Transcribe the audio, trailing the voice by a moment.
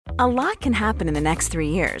A lot can happen in the next 3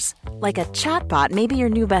 years. Like a chatbot may be your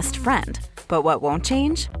new best friend. But what won't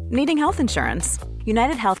change? Needing health insurance.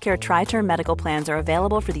 United Healthcare Tri-Term Medical Plans are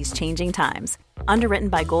available for these changing times. Underwritten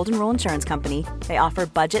by Golden Rule Insurance Company, they offer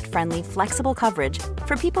budget-friendly, flexible coverage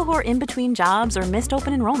for people who are in between jobs or missed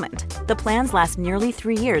open enrollment. The plans last nearly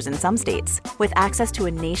 3 years in some states, with access to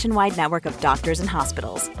a nationwide network of doctors and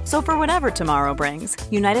hospitals. So for whatever tomorrow brings,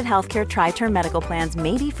 United Healthcare Tri-Term Medical Plans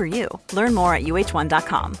may be for you. Learn more at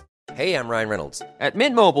uh1.com. Hey, I'm Ryan Reynolds. At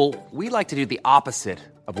Mint Mobile, we like to do the opposite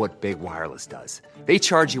of what Big Wireless does. They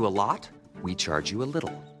charge you a lot. We charge you a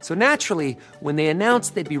little. So naturally, when they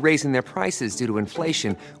announced they'd be raising their prices due to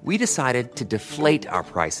inflation, we decided to deflate our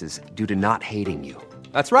prices due to not hating you.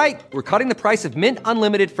 That's right. We're cutting the price of Mint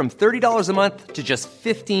Unlimited from $30 a month to just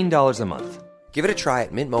 $15 a month. Give it a try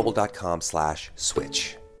at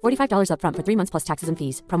mintmobile.com/switch. $45 up front for 3 months plus taxes and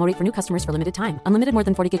fees. Promo rate for new customers for limited time. Unlimited more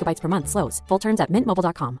than 40 gigabytes per month. Slows full terms at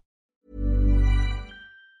mintmobile.com.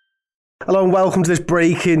 Hello and welcome to this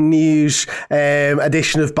breaking news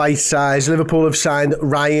edition of Bitesize. Liverpool have signed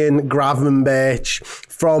Ryan Gravenberch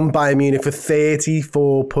from Bayern Munich for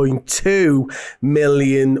 £34.2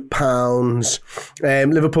 million.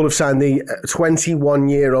 Liverpool have signed the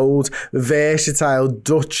 21-year-old versatile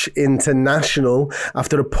Dutch international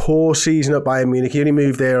after a poor season at Bayern Munich. He only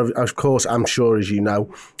moved there, of course, I'm sure as you know,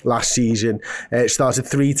 last season. Started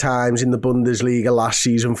 3 times in the Bundesliga last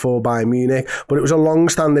season for Bayern Munich, but it was a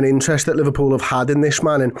long-standing interest that Liverpool have had in this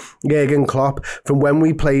man, and Jurgen Klopp, from when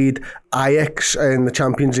we played Ajax in the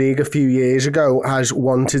Champions League a few years ago, has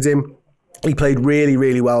wanted him. He played really,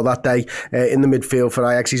 really well that day in the midfield for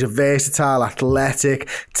Ajax. He's a versatile, athletic,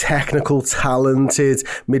 technical, talented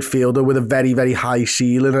midfielder with a very, very high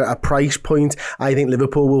ceiling at a price point I think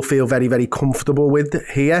Liverpool will feel very, very comfortable with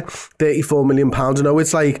here. £34 million. I know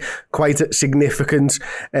it's like quite a significant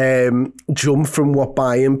jump from what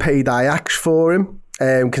Bayern paid Ajax for him.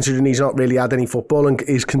 Considering he's not really had any football and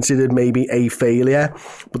is considered maybe a failure.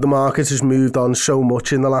 But the market has moved on so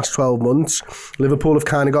much in the last 12 months. Liverpool have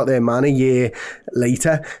kind of got their man a year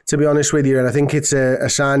later, to be honest with you. And I think it's a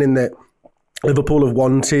signing that Liverpool have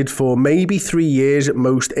wanted for maybe 3 years, at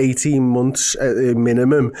most 18 months at the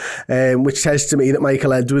minimum, which says to me that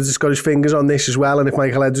Michael Edwards has got his fingers on this as well. And if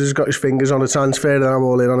Michael Edwards has got his fingers on a transfer, then I'm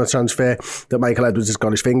all in on a transfer that Michael Edwards has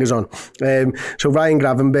got his fingers on. So Ryan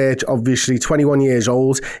Gravenberch, obviously 21 years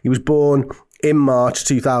old. He was born in March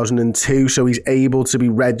 2002, so he's able to be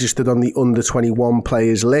registered on the under-21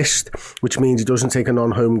 players list, which means he doesn't take a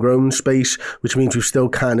non-homegrown space, which means we've still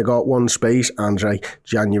kind of got one space. Andre,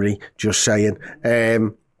 January, just saying.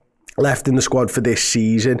 Left in the squad for this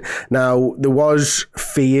season. Now, there was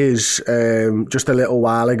fears just a little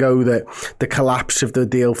while ago that the collapse of the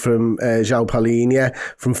deal from João Palhinha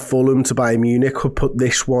from Fulham to Bayern Munich could put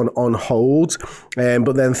this one on hold.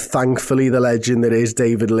 But then, thankfully, the legend that is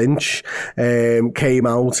David Lynch came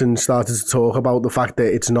out and started to talk about the fact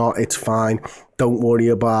that it's fine. Don't worry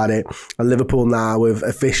about it. And Liverpool now have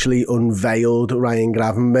officially unveiled Ryan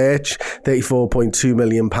Gravenberch, £34.2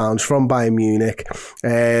 million from Bayern Munich.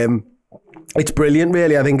 It's brilliant,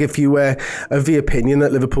 really. I think if you were of the opinion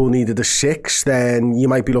that Liverpool needed a 6, then you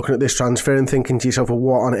might be looking at this transfer and thinking to yourself, well,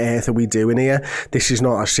 what on earth are we doing here? This is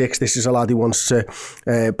not a 6. This is a lad who wants to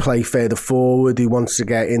play further forward, who wants to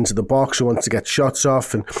get into the box, who wants to get shots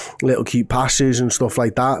off and little cute passes and stuff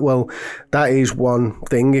like that. Well, that is one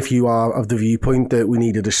thing if you are of the viewpoint that we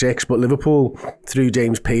needed a 6. But Liverpool, through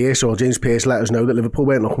James Pearce let us know that Liverpool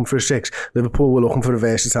weren't looking for a 6. Liverpool were looking for a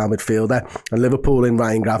versatile midfielder. And Liverpool in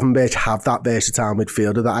Ryan Gravenberch have that versatile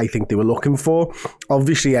midfielder that I think they were looking for.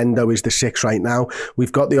 Obviously, Endo is the 6 right now.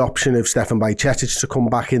 We've got the option of Stefan Bitesize to come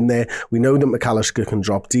back in there. We know that McAllister can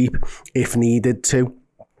drop deep if needed to.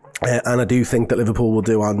 And I do think that Liverpool will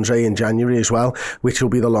do Andre in January as well, which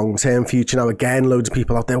will be the long-term future. Now, again, loads of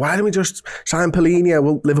people out there, why don't we just sign Palhinha?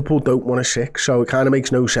 Well, Liverpool don't want a 6, so it kind of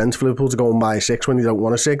makes no sense for Liverpool to go and buy a 6 when you don't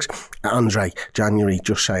want a 6. Andre, January,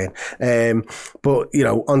 just saying. But, you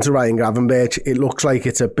know, onto Ryan Gravenberch, it looks like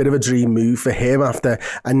it's a bit of a dream move for him after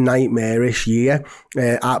a nightmarish year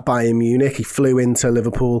at Bayern Munich. He flew into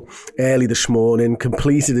Liverpool early this morning,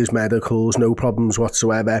 completed his medicals, no problems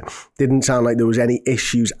whatsoever. Didn't sound like there was any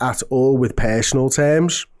issues at all with personal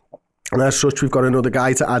terms, and as such we've got another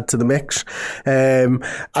guy to add to the mix.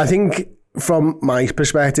 I think from my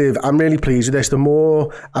perspective, I'm really pleased with this. The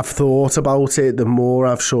more I've thought about it, the more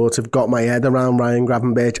I've sort of got my head around Ryan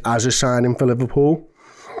Gravenberch as a signing for Liverpool,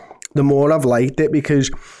 the more I've liked it,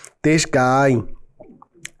 because this guy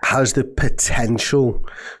has the potential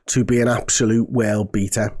to be an absolute world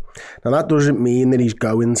beater. Now, that doesn't mean that he's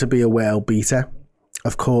going to be a world beater.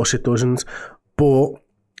 Of course it doesn't. But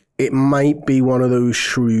it might be one of those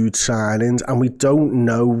shrewd signings, and we don't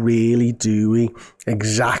know really, do we,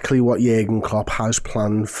 exactly what Jurgen Klopp has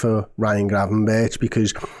planned for Ryan Gravenberch,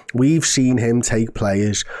 because we've seen him take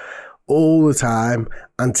players all the time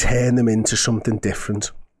and turn them into something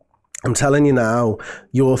different. I'm telling you now,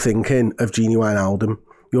 you're thinking of Gini Wijnaldum.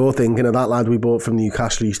 You're thinking of that lad we bought from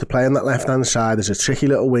Newcastle. He used to play on that left-hand side as a tricky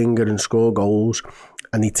little winger and score goals,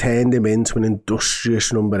 and he turned him into an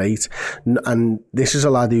industrious number 8. And this is a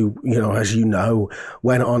lad who, as you know,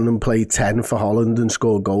 went on and played 10 for Holland and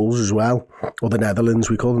scored goals as well. Or the Netherlands,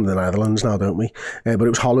 we call them the Netherlands now, don't we? But it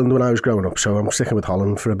was Holland when I was growing up, so I'm sticking with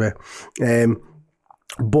Holland for a bit.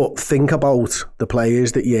 But think about the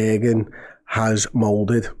players that Jurgen has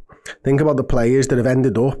moulded. Think about the players that have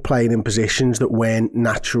ended up playing in positions that weren't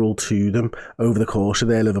natural to them over the course of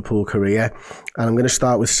their Liverpool career. And I'm going to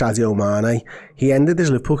start with Sadio Mane. He ended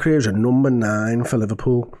his Liverpool career as a number 9 for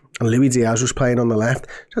Liverpool, and Luis Diaz was playing on the left.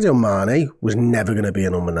 Sadio Mane was never going to be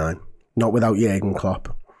a number 9, not without Jurgen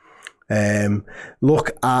Klopp.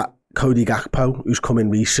 Look at Cody Gakpo, who's come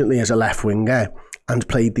in recently as a left winger and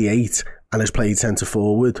played the 8 and has played centre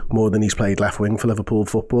forward more than he's played left wing for Liverpool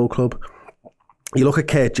Football Club. You look at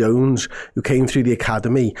Kurt Jones, who came through the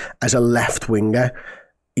academy as a left winger.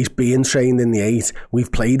 He's being trained in the 8.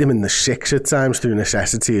 We've played him in the 6 at times through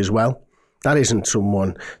necessity as well. That isn't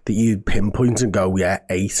someone that you pinpoint and go, yeah,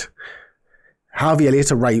 8. Harvey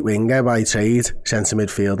Elliott's a right winger by trade, centre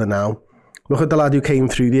midfielder now. Look at the lad who came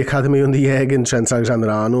through the academy under Jurgen, Trent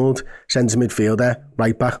Alexander-Arnold, centre midfielder,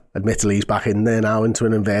 right back. Admittedly, he's back in there now into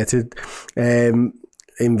an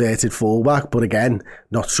inverted fullback, but again,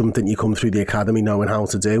 not something you come through the academy knowing how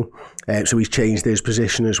to do. So he's changed his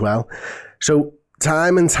position as well. So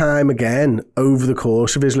time and time again, over the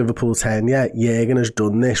course of his Liverpool tenure, Jurgen has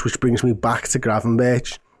done this, which brings me back to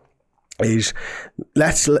Gravenberch.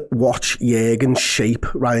 Let's watch Jurgen shape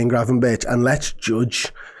Ryan Gravenberch, and let's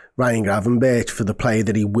judge Ryan Gravenberch for the player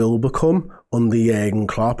that he will become under Jurgen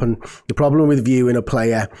Klopp. And the problem with viewing a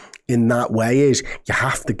player in that way is you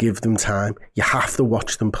have to give them time. You have to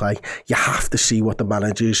watch them play. You have to see what the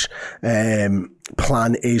manager's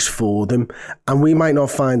plan is for them. And we might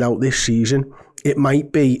not find out this season. It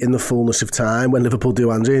might be in the fullness of time when Liverpool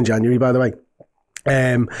do Andre in January, by the way.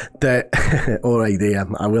 Or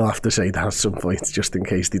ADM. I will have to say that at some point, just in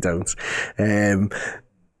case they don't.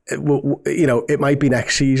 It might be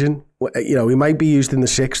next season. He might be used in the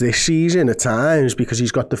 6 this season at times because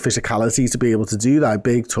he's got the physicality to be able to do that.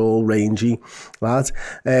 Big, tall, rangy lad.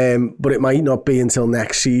 But it might not be until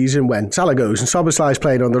next season when Salah goes and Szoboszlai's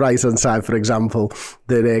playing on the right-hand side, for example,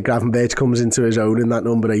 that Gravenberch comes into his own in that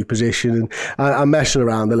number 8 position. And I'm messing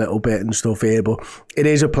around a little bit and stuff here, but it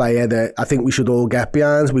is a player that I think we should all get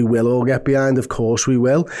behind. We will all get behind, of course we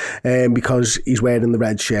will, because he's wearing the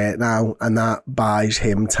red shirt now, and that buys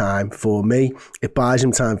him time for me. It buys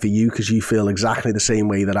him time for you, because you feel exactly the same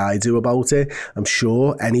way that I do about it. I'm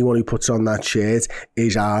sure anyone who puts on that shirt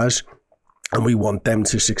is ours, and we want them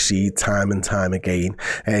to succeed time and time again.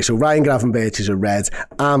 So Ryan Gravenberch is a red.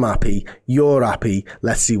 I'm happy. You're happy.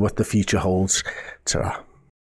 Let's see what the future holds. Ta-ra.